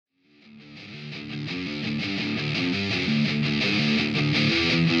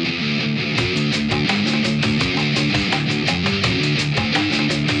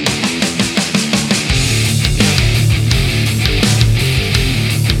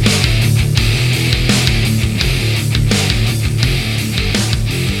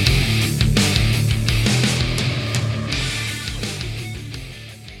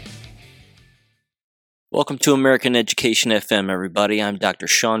Welcome to American Education FM, everybody. I'm Dr.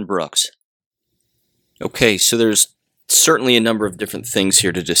 Sean Brooks. Okay, so there's certainly a number of different things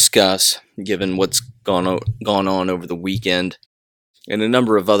here to discuss, given what's gone on over the weekend, and a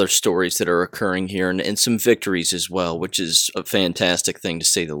number of other stories that are occurring here, and some victories as well, which is a fantastic thing to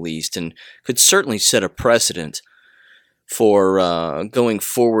say the least, and could certainly set a precedent for going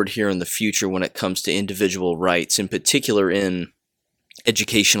forward here in the future when it comes to individual rights, in particular in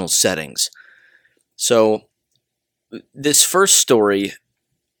educational settings. So this first story,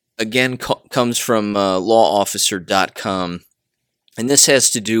 again, comes from lawofficer.com, and this has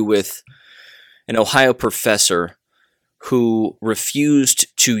to do with an Ohio professor who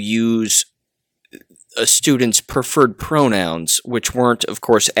refused to use a student's preferred pronouns, which weren't, of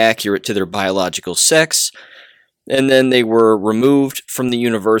course, accurate to their biological sex, and then they were removed from the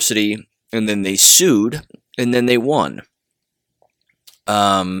university, and then they sued, and then they won.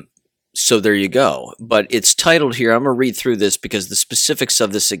 So there you go. But it's titled here, I'm going to read through this because the specifics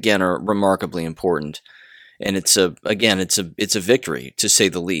of this, again, are remarkably important. And it's a victory, to say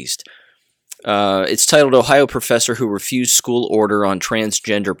the least. It's titled, Ohio Professor Who Refused School Order on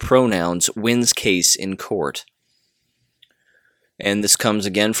Transgender Pronouns Wins Case in Court. And this comes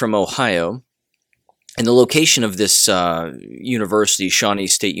again from Ohio. And the location of this university, Shawnee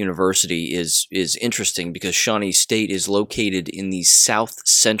State University, is interesting because Shawnee State is located in the south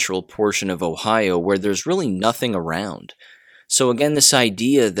central portion of Ohio where there's really nothing around. So again, this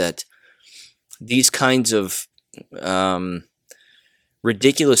idea that these kinds of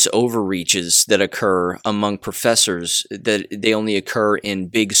ridiculous overreaches that occur among professors, that they only occur in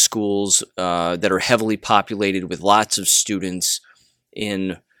big schools that are heavily populated with lots of students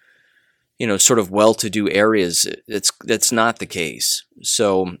in sort of well-to-do areas, that's not the case.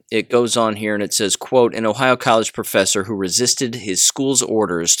 So it goes on here and it says, quote, an Ohio college professor who resisted his school's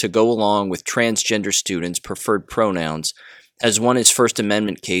orders to go along with transgender students' preferred pronouns has won his First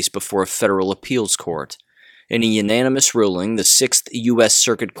Amendment case before a federal appeals court. In a unanimous ruling, the 6th U.S.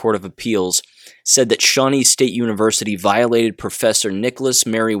 Circuit Court of Appeals said that Shawnee State University violated Professor Nicholas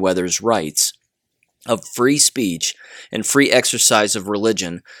Merriweather's rights of free speech and free exercise of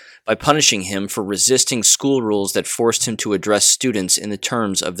religion by punishing him for resisting school rules that forced him to address students in the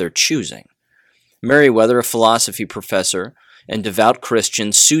terms of their choosing. Merriweather, a philosophy professor and devout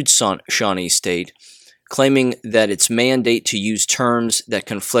Christian, sued Shawnee State, claiming that its mandate to use terms that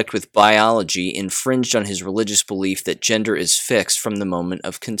conflict with biology infringed on his religious belief that gender is fixed from the moment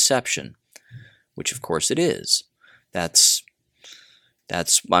of conception, which of course it is.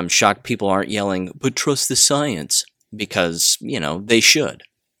 I'm shocked people aren't yelling, but trust the science, because, they should.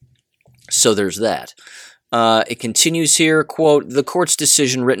 So there's that. It continues here, quote, the court's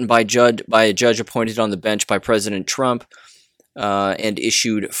decision written by a judge appointed on the bench by President Trump and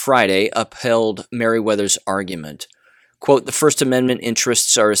issued Friday upheld Merriweather's argument. Quote, the First Amendment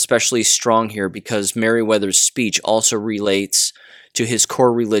interests are especially strong here because Merriweather's speech also relates to his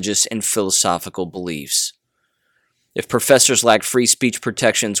core religious and philosophical beliefs. If professors lacked free speech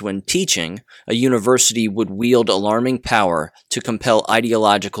protections when teaching, a university would wield alarming power to compel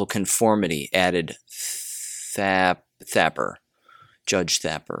ideological conformity, added Thapper. Judge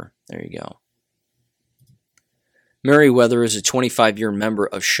Thapper. There you go. Merriweather is a 25-year member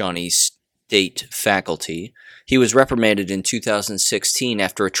of Shawnee State faculty. He was reprimanded in 2016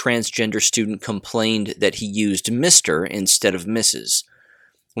 after a transgender student complained that he used Mr. instead of Mrs.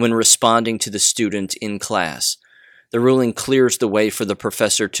 when responding to the student in class. The ruling clears the way for the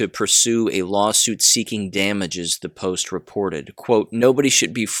professor to pursue a lawsuit seeking damages, the Post reported. Quote, nobody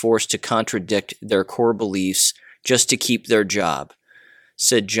should be forced to contradict their core beliefs just to keep their job,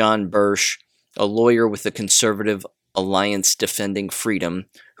 said John Bursch, a lawyer with the Conservative Alliance Defending Freedom,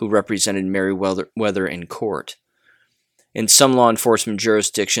 who represented Merriweather in court. In some law enforcement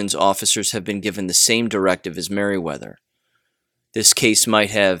jurisdictions, officers have been given the same directive as Merriweather. This case might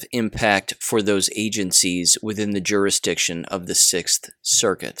have impact for those agencies within the jurisdiction of the 6th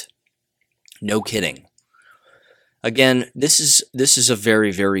Circuit. No kidding. Again, this is a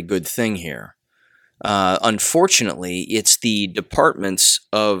very, very good thing here. Unfortunately, it's the departments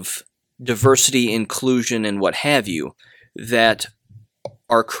of diversity, inclusion, and what have you that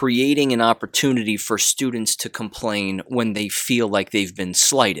are creating an opportunity for students to complain when they feel like they've been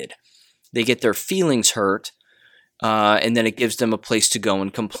slighted. They get their feelings hurt, and then it gives them a place to go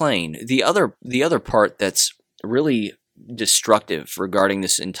and complain. The other part that's really destructive regarding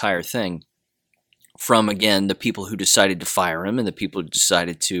this entire thing, from, again, the people who decided to fire him and the people who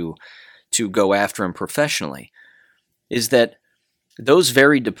decided to go after him professionally, is that those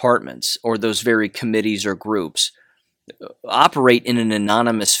very departments or those very committees or groups operate in an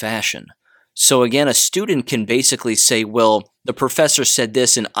anonymous fashion. So again, a student can basically say, well, the professor said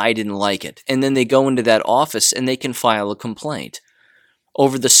this and I didn't like it. And then they go into that office and they can file a complaint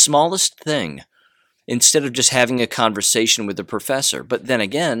over the smallest thing instead of just having a conversation with the professor. But then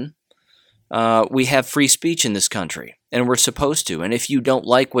again, we have free speech in this country, and we're supposed to. And if you don't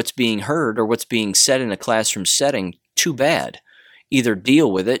like what's being heard or what's being said in a classroom setting, too bad. Either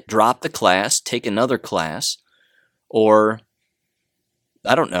deal with it, drop the class, take another class, or,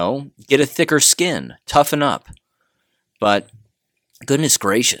 I don't know, get a thicker skin, toughen up. But goodness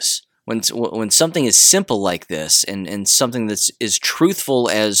gracious, when something is simple like this and something that's as truthful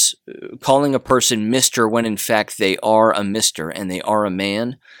as calling a person Mr. when in fact they are a Mr. and they are a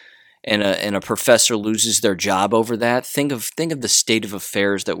man, and a professor loses their job over that, think of the state of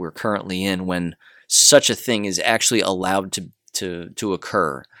affairs that we're currently in when such a thing is actually allowed to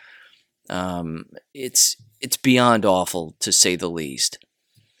occur. It's beyond awful, to say the least.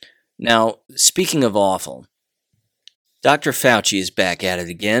 Now, speaking of awful, Dr. Fauci is back at it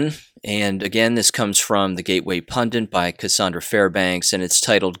again. And again, this comes from the Gateway Pundit by Cassandra Fairbanks, and it's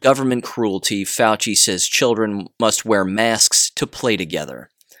titled, "Government Cruelty. Fauci Says Children Must Wear Masks to Play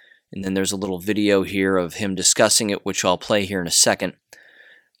Together." And then there's a little video here of him discussing it, which I'll play here in a second.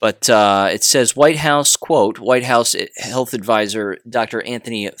 But it says, White House, quote, White House Health Advisor Dr.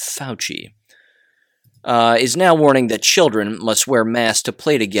 Anthony Fauci is now warning that children must wear masks to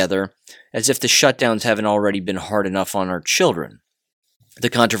play together, as if the shutdowns haven't already been hard enough on our children. The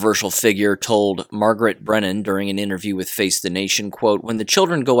controversial figure told Margaret Brennan during an interview with Face the Nation, quote, "When the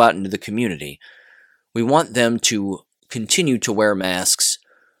children go out into the community, we want them to continue to wear masks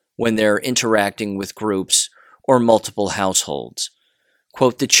when they're interacting with groups or multiple households.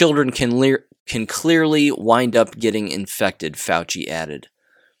 Quote, the children can clearly wind up getting infected," Fauci added.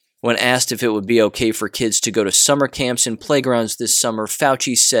 When asked if it would be okay for kids to go to summer camps and playgrounds this summer,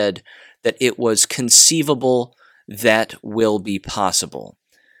 Fauci said that it was conceivable that will be possible.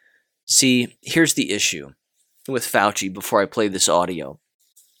 See, here's the issue with Fauci before I play this audio.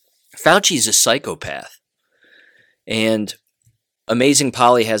 Fauci's a psychopath. And Amazing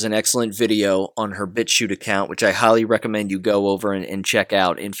Polly has an excellent video on her BitChute account, which I highly recommend you go over and check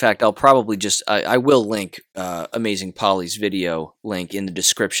out. In fact, I'll probably I will link Amazing Polly's video link in the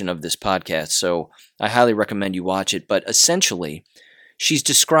description of this podcast, so I highly recommend you watch it. But essentially, she's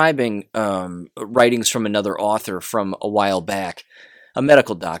describing writings from another author from a while back, a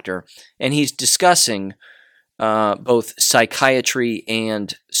medical doctor, and he's discussing both psychiatry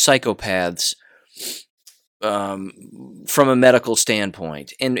and psychopaths from a medical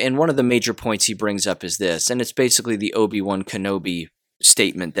standpoint. And one of the major points he brings up is this, and it's basically the Obi-Wan Kenobi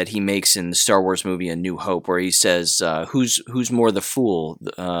statement that he makes in the Star Wars movie A New Hope, where he says, who's more the fool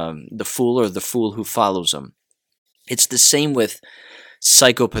or the fool who follows him? It's the same with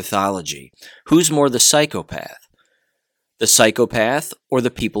psychopathology. Who's more the psychopath? The psychopath or the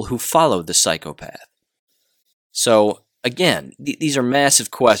people who follow the psychopath? So again, these are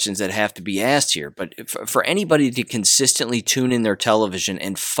massive questions that have to be asked here, but for anybody to consistently tune in their television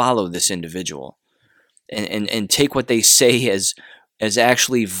and follow this individual and take what they say as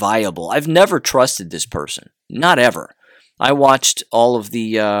actually viable. I've never trusted this person. Not ever. I watched all of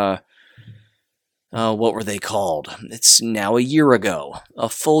the, what were they called? It's now a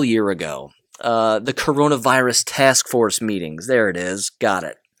full year ago. The coronavirus task force meetings. There it is. Got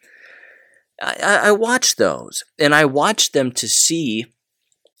it. I watched those, and I watched them to see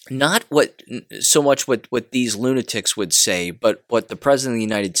not so much what these lunatics would say, but what the President of the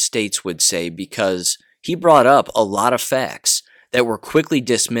United States would say, because he brought up a lot of facts that were quickly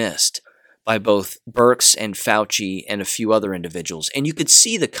dismissed by both Birx and Fauci and a few other individuals. And you could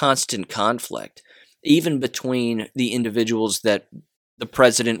see the constant conflict, even between the individuals that the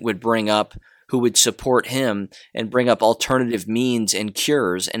president would bring up who would support him and bring up alternative means and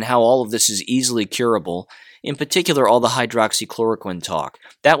cures and how all of this is easily curable. In particular, all the hydroxychloroquine talk.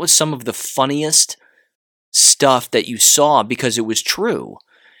 That was some of the funniest stuff that you saw because it was true.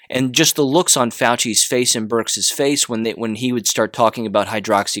 And just the looks on Fauci's face and Birx's face when he would start talking about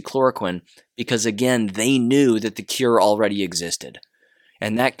hydroxychloroquine, because again, they knew that the cure already existed.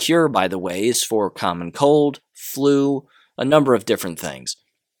 And that cure, by the way, is for common cold, flu, a number of different things.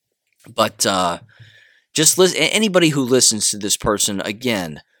 But just anybody who listens to this person,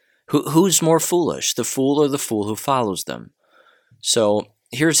 again, who's more foolish, the fool or the fool who follows them? So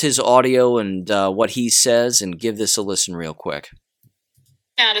here's his audio and what he says, and give this a listen real quick.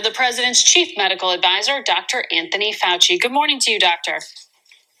 Now to the president's chief medical advisor, Dr. Anthony Fauci. Good morning to you, doctor.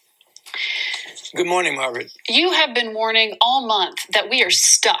 Good morning, Margaret. You have been warning all month that we are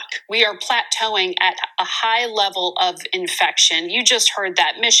stuck. We are plateauing at a high level of infection. You just heard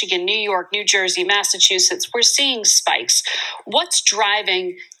that. Michigan, New York, New Jersey, Massachusetts, we're seeing spikes. What's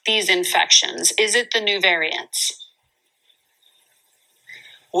driving these infections? Is it the new variants?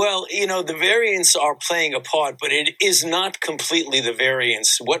 Well, the variants are playing a part, but it is not completely the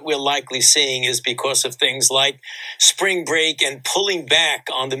variants. What we're likely seeing is because of things like spring break and pulling back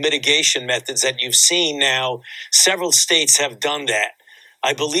on the mitigation methods that you've seen now. Several states have done that.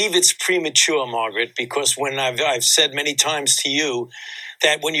 I believe it's premature, Margaret, because when I've said many times to you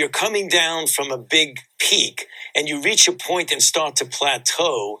that when you're coming down from a big peak and you reach a point and start to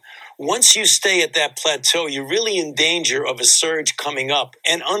plateau, once you stay at that plateau, you're really in danger of a surge coming up.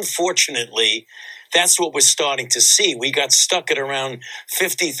 And unfortunately, that's what we're starting to see. We got stuck at around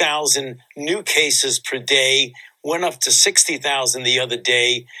 50,000 new cases per day, went up to 60,000 the other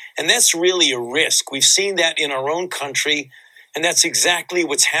day. And that's really a risk. We've seen that in our own country, and that's exactly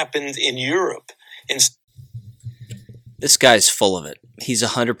what's happened in Europe. This guy's full of it. He's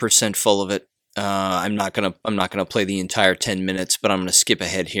 100% full of it. I'm not gonna play the entire 10 minutes, but I'm gonna skip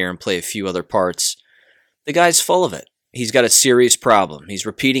ahead here and play a few other parts. The guy's full of it. He's got a serious problem. He's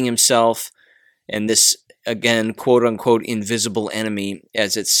repeating himself, and this, again, quote unquote, invisible enemy,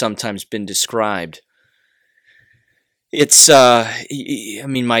 as it's sometimes been described. It's,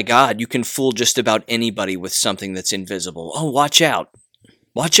 my God, you can fool just about anybody with something that's invisible. Oh, watch out.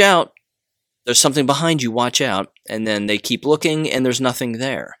 Watch out. There's something behind you, watch out. And then they keep looking, and there's nothing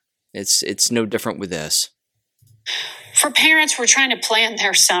there. It's no different with this. For parents who are trying to plan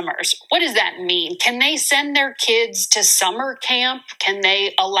their summers, what does that mean? Can they send their kids to summer camp? Can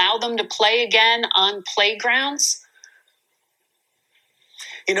they allow them to play again on playgrounds?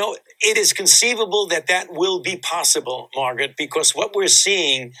 It is conceivable that will be possible, Margaret, because what we're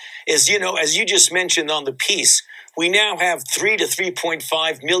seeing is, as you just mentioned on the piece, we now have 3 to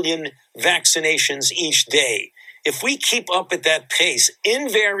 3.5 million vaccinations each day. If we keep up at that pace,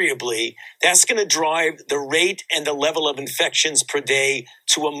 invariably, that's going to drive the rate and the level of infections per day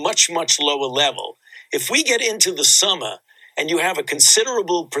to a much, much lower level. If we get into the summer and you have a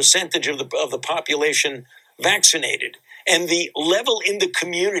considerable percentage of the population vaccinated, and the level in the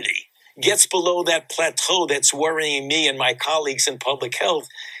community gets below that plateau that's worrying me and my colleagues in public health,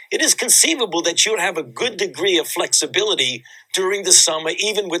 it is conceivable that you would have a good degree of flexibility during the summer,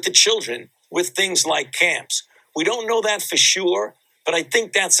 even with the children, with things like camps. We don't know that for sure, but I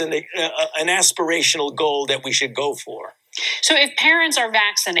think that's an aspirational goal that we should go for. So if parents are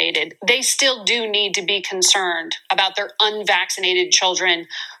vaccinated, they still do need to be concerned about their unvaccinated children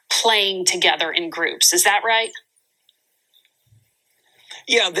playing together in groups. Is that right?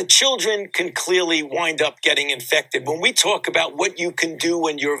 Yeah, the children can clearly wind up getting infected. When we talk about what you can do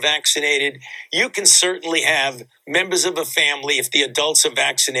when you're vaccinated, you can certainly have members of a family, if the adults are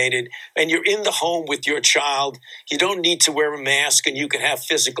vaccinated, and you're in the home with your child, you don't need to wear a mask and you can have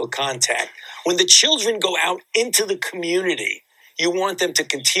physical contact. When the children go out into the community, you want them to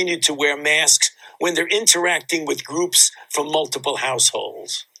continue to wear masks when they're interacting with groups from multiple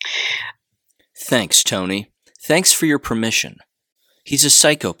households. Thanks, Tony. Thanks for your permission. He's a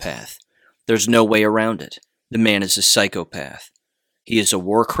psychopath. There's no way around it. The man is a psychopath. He is a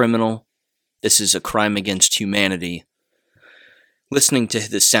war criminal. This is a crime against humanity. Listening to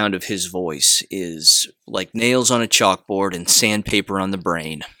the sound of his voice is like nails on a chalkboard and sandpaper on the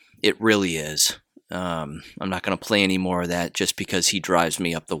brain. It really is. I'm not going to play any more of that just because he drives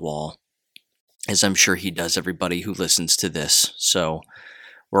me up the wall, as I'm sure he does everybody who listens to this. So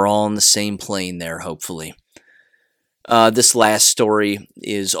we're all on the same plane there, hopefully. This last story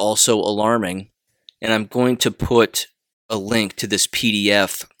is also alarming, and I'm going to put a link to this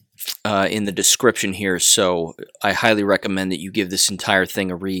PDF in the description here, so I highly recommend that you give this entire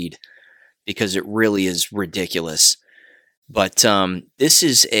thing a read, because it really is ridiculous. But this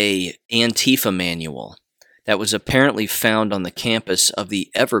is a Antifa manual that was apparently found on the campus of the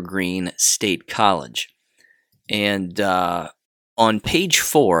Evergreen State College. And on page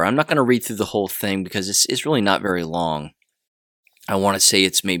 4, I'm not going to read through the whole thing because it's really not very long. I want to say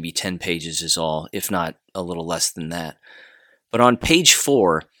it's maybe 10 pages is all, if not a little less than that. But on page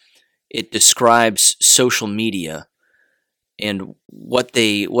 4, it describes social media and what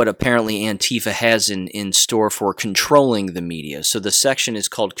apparently Antifa has in store for controlling the media. So the section is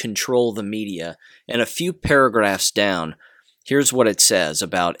called Control the Media, and a few paragraphs down, here's what it says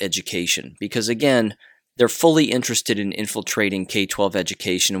about education. Because again, they're fully interested in infiltrating K-12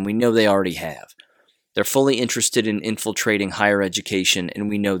 education, and we know they already have. They're fully interested in infiltrating higher education, and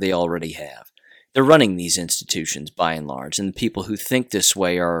we know they already have. they're running these institutions by and large, and the people who think this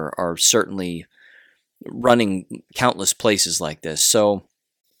way are certainly running countless places like this. So,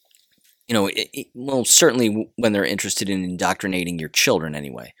 well, certainly when they're interested in indoctrinating your children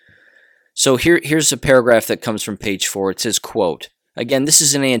anyway. So here's a paragraph that comes from page 4. It says, quote, again, this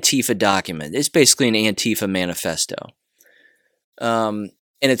is an Antifa document. It's basically an Antifa manifesto. And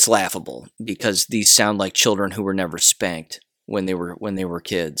it's laughable because these sound like children who were never spanked when they were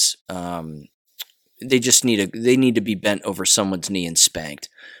kids. They just need to be bent over someone's knee and spanked.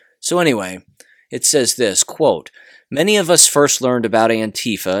 So anyway, it says this, quote, many of us first learned about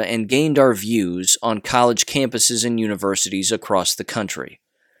Antifa and gained our views on college campuses and universities across the country.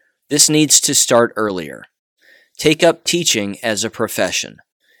 This needs to start earlier. Take up teaching as a profession.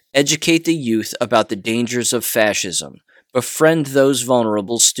 Educate the youth about the dangers of fascism. Befriend those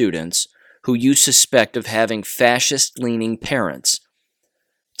vulnerable students who you suspect of having fascist-leaning parents.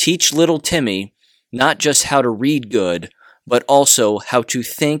 Teach little Timmy not just how to read good, but also how to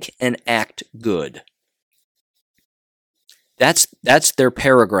think and act good. That's their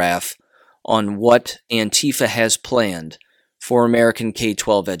paragraph on what Antifa has planned for American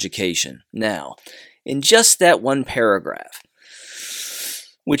K-12 education. Now, in just that one paragraph,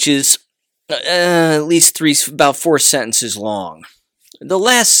 which is at least about 4 sentences long, the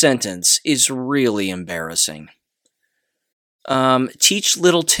last sentence is really embarrassing. Teach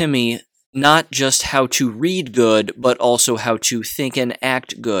little Timmy not just how to read good, but also how to think and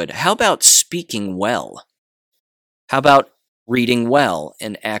act good. How about speaking well? How about reading well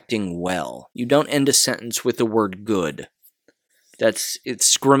and acting well? You don't end a sentence with the word good.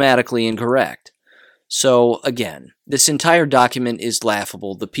 It's grammatically incorrect. So again, this entire document is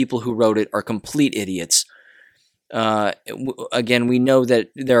laughable. The people who wrote it are complete idiots. Again, we know that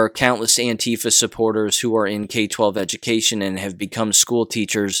there are countless Antifa supporters who are in K-12 education and have become school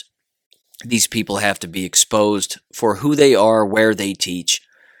teachers. These people have to be exposed for who they are, where they teach,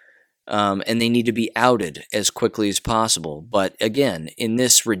 and they need to be outed as quickly as possible. But again, in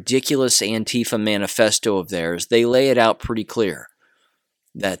this ridiculous Antifa manifesto of theirs, they lay it out pretty clear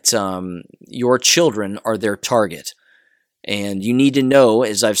that your children are their target. And you need to know,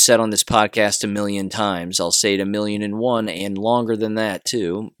 as I've said on this podcast 1,000,000 times, I'll say it 1,000,001 and longer than that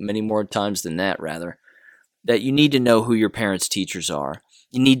too, many more times than that rather, that you need to know who your parents' teachers are.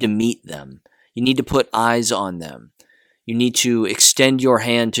 You need to meet them. You need to put eyes on them. You need to extend your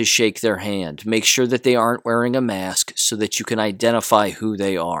hand to shake their hand. Make sure that they aren't wearing a mask so that you can identify who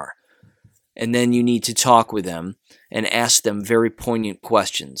they are. And then you need to talk with them and ask them very poignant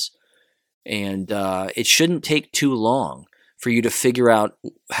questions. And it shouldn't take too long for you to figure out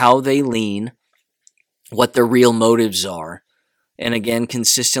how they lean, what their real motives are, and again,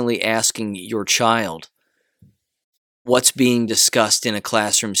 consistently asking your child what's being discussed in a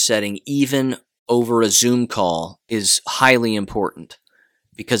classroom setting, even over a Zoom call, is highly important.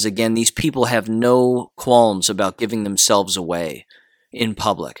 Because again, these people have no qualms about giving themselves away in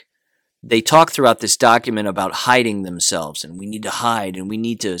public. They talk throughout this document about hiding themselves, and we need to hide, and we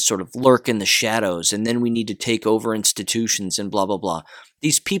need to sort of lurk in the shadows, and then we need to take over institutions, and blah, blah, blah.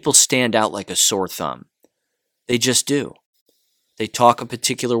 These people stand out like a sore thumb. They just do. They talk a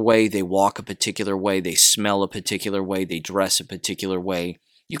particular way, they walk a particular way, they smell a particular way, they dress a particular way.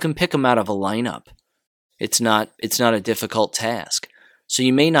 You can pick them out of a lineup. It's not a difficult task. So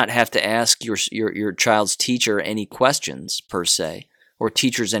you may not have to ask your child's teacher any questions, per se, or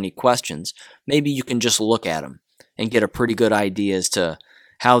teachers any questions. Maybe you can just look at them and get a pretty good idea as to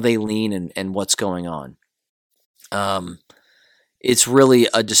how they lean and what's going on. It's really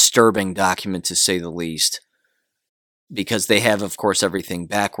a disturbing document, to say the least, because they have, of course, everything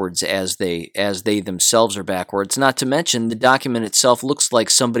backwards as they themselves are backwards. Not to mention, the document itself looks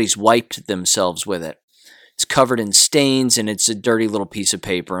like somebody's wiped themselves with it. It's covered in stains, and it's a dirty little piece of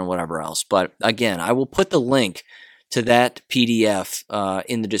paper and whatever else. But again, I will put the link to that PDF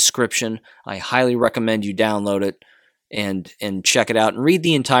in the description. I highly recommend you download it and check it out and read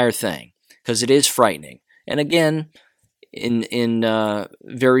the entire thing, because it is frightening. And again, in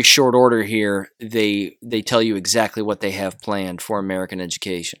very short order here, they tell you exactly what they have planned for American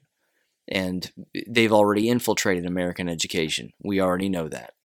education. And they've already infiltrated American education. We already know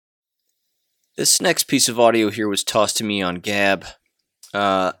that. This next piece of audio here was tossed to me on Gab.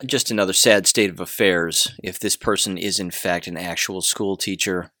 Just another sad state of affairs if this person is in fact an actual school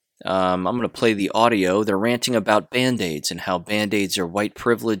teacher. I'm going to play the audio. They're ranting about Band-Aids and how Band-Aids are white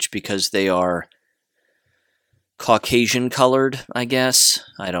privilege because they are Caucasian colored, I guess.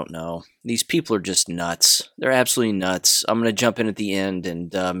 I don't know. These people are just nuts. They're absolutely nuts. I'm going to jump in at the end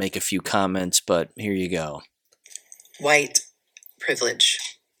and make a few comments, but here you go. White privilege.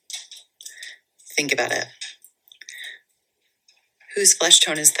 Think about it. Whose flesh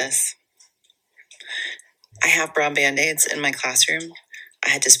tone is this? I have brown Band-Aids in my classroom. I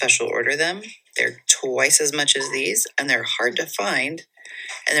had to special order them. They're twice as much as these, and they're hard to find,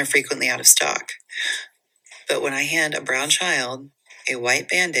 and they're frequently out of stock. But when I hand a brown child a white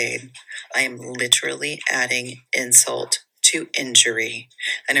Band-Aid, I am literally adding insult to injury,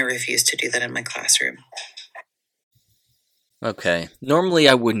 and I refuse to do that in my classroom. Okay. Normally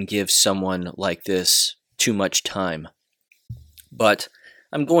I wouldn't give someone like this too much time, but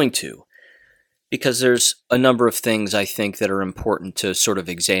I'm going to, because there's a number of things I think that are important to sort of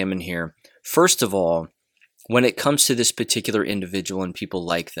examine here. First of all, when it comes to this particular individual and people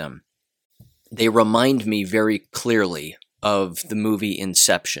like them, they remind me very clearly of the movie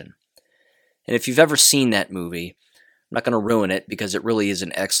Inception. And if you've ever seen that movie, I'm not going to ruin it because it really is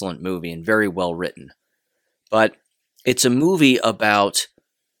an excellent movie and very well written. But it's a movie about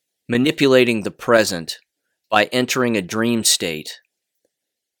manipulating the present by entering a dream state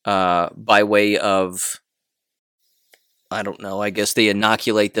by way of, I don't know, I guess they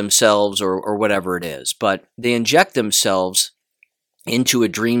inoculate themselves or whatever it is. But they inject themselves into a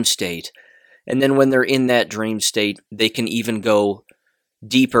dream state. And then when they're in that dream state, they can even go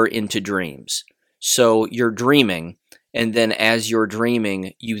deeper into dreams. So you're dreaming, and then as you're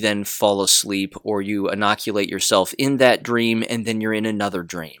dreaming, you then fall asleep or you inoculate yourself in that dream, and then you're in another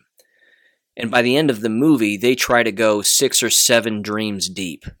dream. And by the end of the movie, they try to go 6 or 7 dreams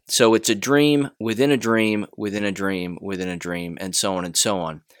deep. So it's a dream within a dream within a dream within a dream, and so on and so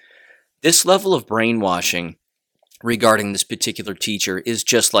on. This level of brainwashing regarding this particular teacher is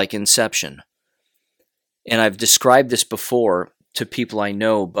just like Inception. And I've described this before to people I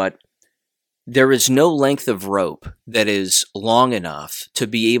know, but there is no length of rope that is long enough to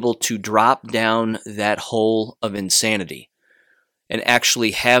be able to drop down that hole of insanity and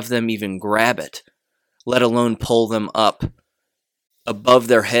actually have them even grab it, let alone pull them up above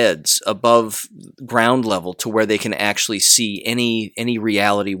their heads, above ground level to where they can actually see any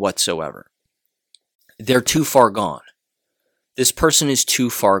reality whatsoever. They're too far gone. This person is too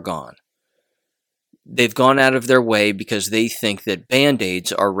far gone. They've gone out of their way because they think that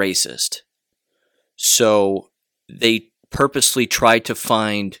Band-Aids are racist. So they purposely try to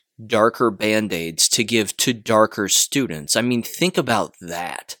find darker Band-Aids to give to darker students. I mean, think about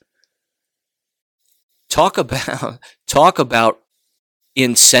that. Talk about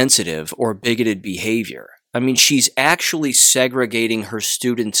insensitive or bigoted behavior. I mean, she's actually segregating her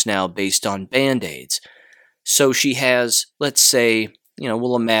students now based on Band-Aids. So she has, let's say,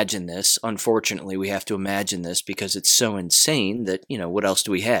 we'll imagine this. Unfortunately, we have to imagine this because it's so insane that, what else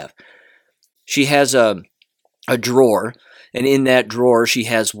do we have? She has a drawer, and in that drawer she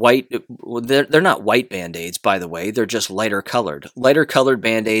has white, they're not white Band-Aids, by the way, they're just lighter colored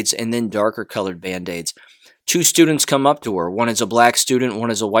Band-Aids and then darker colored Band-Aids. 2 students come up to her, one is a black student,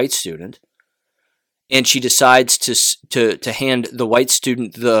 one is a white student, and she decides to hand the white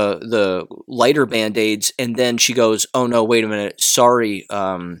student the lighter Band-Aids, and then she goes, oh no, wait a minute, sorry,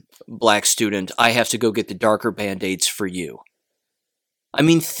 black student, I have to go get the darker Band-Aids for you. I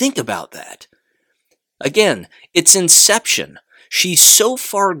mean, think about that. Again, it's Inception. She's so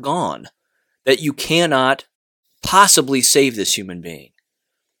far gone that you cannot possibly save this human being.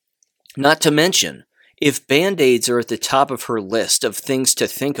 Not to mention, if Band-Aids are at the top of her list of things to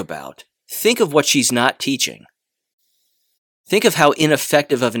think about, think of what she's not teaching. Think of how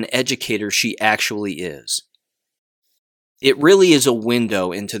ineffective of an educator she actually is. It really is a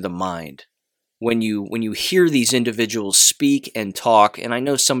window into the mind. When you hear these individuals speak and talk, and I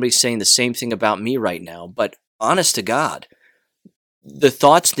know somebody's saying the same thing about me right now, but honest to God, the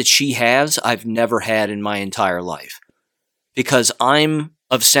thoughts that she has, I've never had in my entire life. Because I'm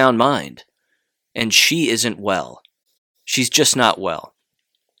of sound mind, and she isn't well. She's just not well.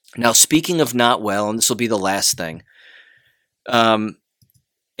 Now, speaking of not well, and this will be the last thing, and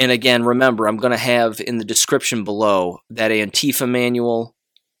again, remember, I'm going to have in the description below that Antifa manual,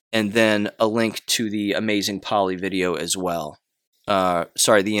 and then a link to the Amazing Polly video as well. The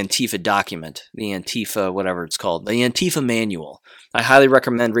Antifa document, the Antifa, whatever it's called, the Antifa manual. I highly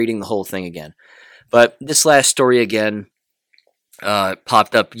recommend reading the whole thing again. But this last story again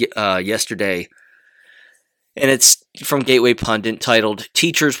popped up yesterday, and it's from Gateway Pundit titled,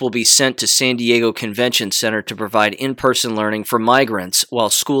 Teachers Will Be Sent to San Diego Convention Center to Provide In-Person Learning for Migrants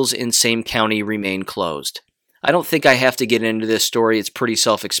While Schools in Same County Remain Closed. I don't think I have to get into this story. It's pretty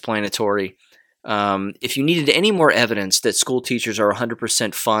self-explanatory. If you needed any more evidence that school teachers are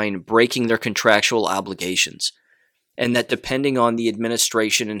 100% fine breaking their contractual obligations, and that depending on the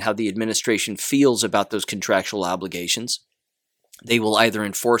administration and how the administration feels about those contractual obligations, they will either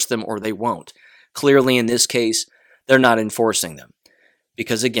enforce them or they won't. Clearly, in this case, they're not enforcing them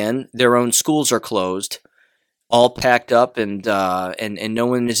because, again, their own schools are closed, all packed up, and no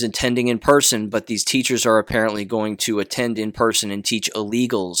one is attending in person, but these teachers are apparently going to attend in person and teach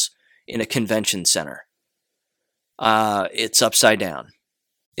illegals in a convention center. It's upside down.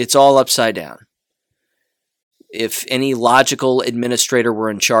 It's all upside down. If any logical administrator were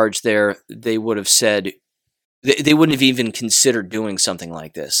in charge there, they would have said, they wouldn't have even considered doing something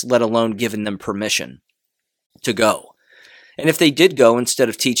like this, let alone given them permission to go. And if they did go instead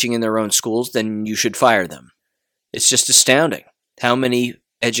of teaching in their own schools, then you should fire them. It's just astounding how many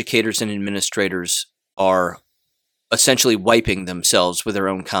educators and administrators are essentially wiping themselves with their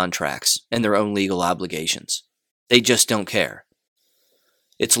own contracts and their own legal obligations. They just don't care.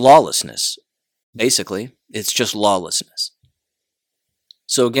 It's lawlessness. Basically, it's just lawlessness.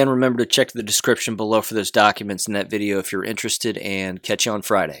 So again, remember to check the description below for those documents in that video if you're interested, and catch you on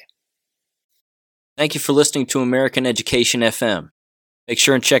Friday. Thank you for listening to American Education FM. Make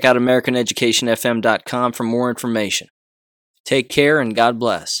sure and check out AmericanEducationFM.com for more information. Take care and God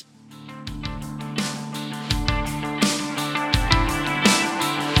bless.